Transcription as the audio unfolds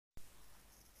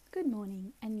Good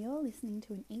morning, and you're listening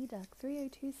to an EDUC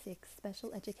 3026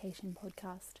 Special Education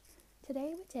podcast.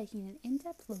 Today we're taking an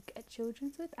in-depth look at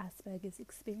children with Asperger's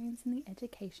experience in the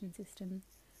education system.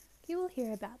 You will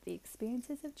hear about the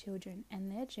experiences of children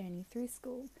and their journey through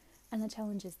school and the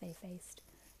challenges they faced,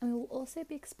 and we will also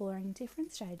be exploring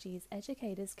different strategies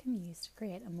educators can use to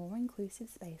create a more inclusive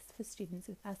space for students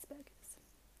with Asperger's.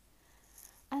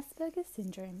 Asperger's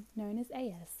syndrome, known as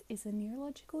AS, is a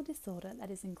neurological disorder that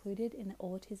is included in the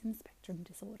autism spectrum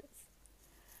disorders.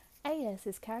 AS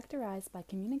is characterized by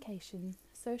communication,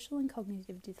 social and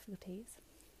cognitive difficulties.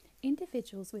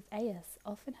 Individuals with AS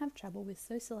often have trouble with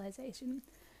socialization.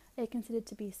 They are considered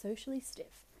to be socially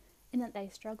stiff, in that they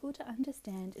struggle to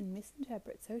understand and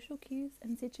misinterpret social cues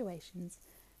and situations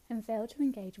and fail to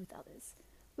engage with others,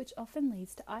 which often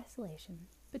leads to isolation,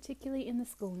 particularly in the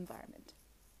school environment.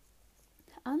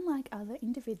 Unlike other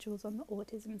individuals on the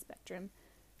autism spectrum,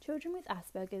 children with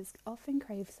Asperger's often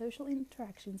crave social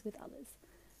interactions with others,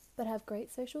 but have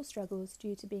great social struggles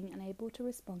due to being unable to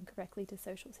respond correctly to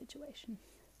social situations.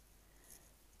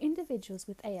 Individuals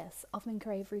with AS often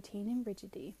crave routine and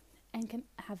rigidity, and can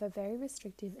have a very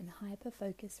restrictive and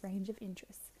hyper-focused range of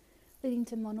interests, leading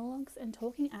to monologues and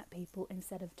talking at people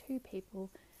instead of to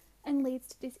people, and leads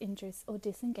to disinterest or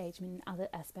disengagement in other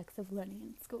aspects of learning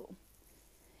in school.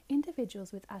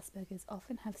 Individuals with Asperger's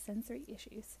often have sensory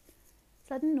issues.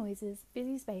 Sudden noises,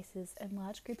 busy spaces, and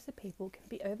large groups of people can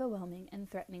be overwhelming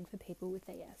and threatening for people with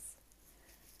AS.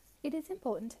 It is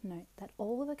important to note that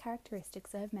all of the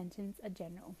characteristics I have mentioned are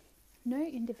general. No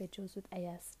individuals with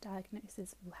AS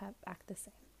diagnosis will act the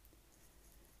same.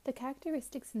 The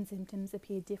characteristics and symptoms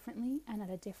appear differently and at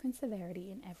a different severity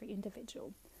in every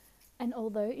individual. And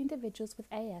although individuals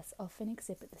with AS often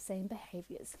exhibit the same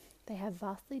behaviours, they have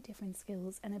vastly different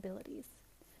skills and abilities.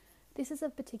 This is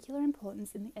of particular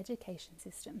importance in the education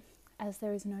system, as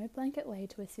there is no blanket way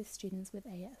to assist students with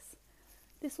AS.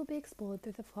 This will be explored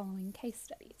through the following case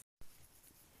studies.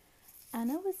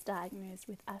 Anna was diagnosed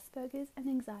with Asperger's and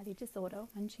anxiety disorder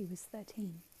when she was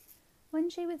 13.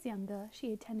 When she was younger,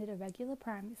 she attended a regular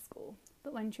primary school,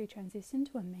 but when she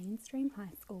transitioned to a mainstream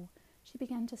high school, she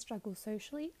began to struggle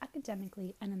socially,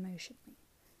 academically, and emotionally.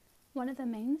 One of the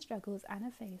main struggles Anna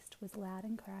faced was loud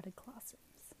and crowded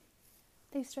classrooms.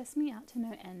 They stress me out to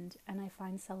no end, and I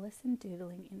find solace in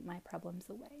doodling my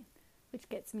problems away, which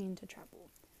gets me into trouble.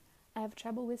 I have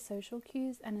trouble with social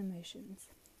cues and emotions.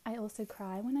 I also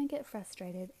cry when I get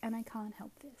frustrated, and I can't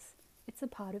help this. It's a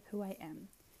part of who I am.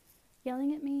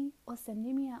 Yelling at me or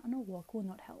sending me out on a walk will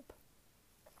not help.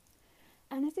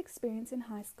 Anna's experience in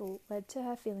high school led to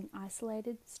her feeling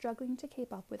isolated, struggling to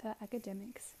keep up with her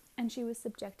academics, and she was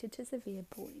subjected to severe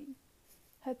bullying.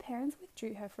 Her parents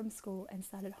withdrew her from school and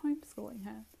started homeschooling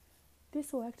her.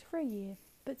 This worked for a year,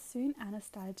 but soon Anna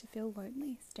started to feel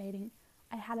lonely, stating,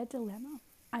 "I had a dilemma.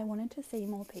 I wanted to see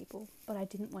more people, but I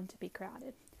didn't want to be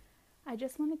crowded. I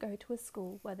just want to go to a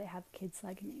school where they have kids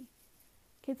like me.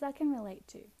 Kids I can relate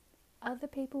to. Other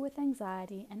people with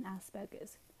anxiety and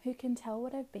Asperger's, who can tell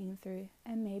what I've been through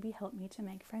and maybe help me to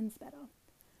make friends better."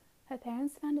 Her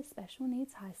parents found a special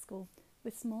needs high school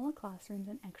with smaller classrooms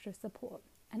and extra support,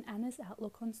 and Anna's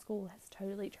outlook on school has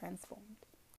totally transformed.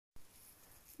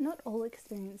 Not all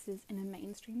experiences in a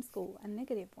mainstream school are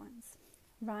negative ones.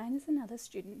 Ryan is another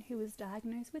student who was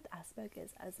diagnosed with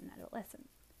Asperger's as an adolescent.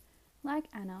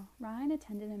 Like Anna, Ryan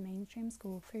attended a mainstream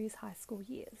school for his high school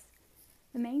years.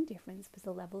 The main difference was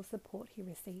the level of support he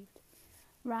received.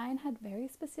 Ryan had very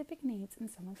specific needs in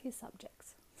some of his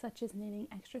subjects, such as needing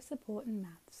extra support in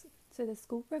maths, so the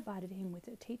school provided him with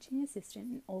a teaching assistant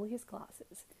in all his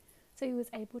classes, so he was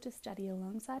able to study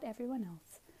alongside everyone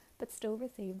else, but still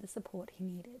receive the support he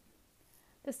needed.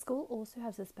 The school also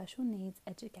has a special needs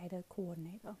educator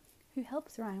coordinator, who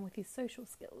helps Ryan with his social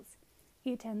skills.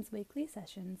 He attends weekly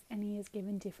sessions, and he is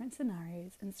given different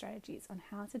scenarios and strategies on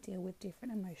how to deal with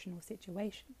different emotional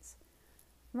situations.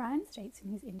 Ryan states in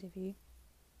his interview,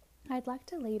 "I'd like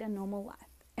to lead a normal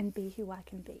life and be who I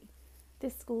can be.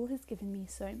 This school has given me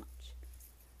so much."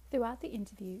 Throughout the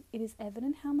interview, it is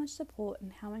evident how much support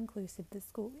and how inclusive the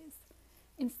school is.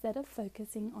 Instead of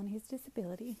focusing on his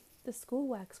disability, the school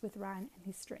works with Ryan and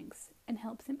his strengths and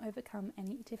helps him overcome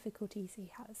any difficulties he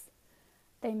has.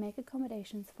 They make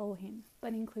accommodations for him,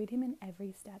 but include him in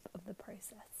every step of the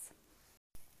process.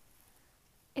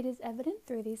 It is evident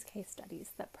through these case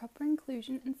studies that proper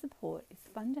inclusion and support is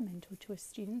fundamental to a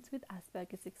student with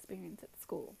Asperger's experience at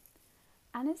school.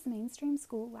 Anna's mainstream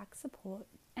school lacked support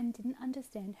and didn't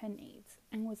understand her needs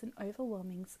and was an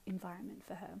overwhelming environment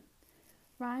for her.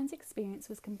 Ryan's experience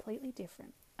was completely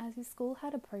different, as his school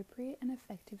had appropriate and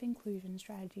effective inclusion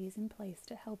strategies in place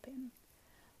to help him.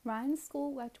 Ryan's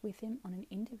school worked with him on an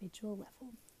individual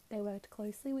level. They worked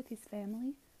closely with his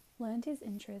family, learned his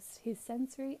interests, his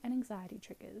sensory and anxiety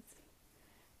triggers.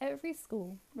 Every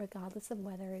school, regardless of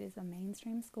whether it is a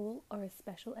mainstream school or a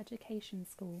special education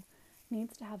school,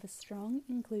 needs to have a strong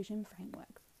inclusion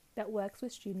framework that works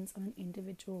with students on an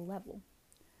individual level.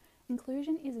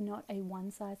 Inclusion is not a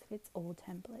one-size-fits-all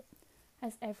template,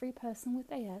 as every person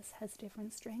with AS has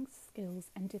different strengths,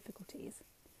 skills, and difficulties.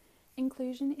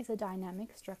 Inclusion is a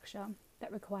dynamic structure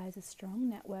that requires a strong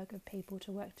network of people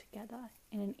to work together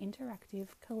in an interactive,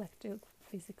 collective,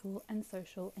 physical, and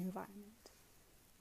social environment.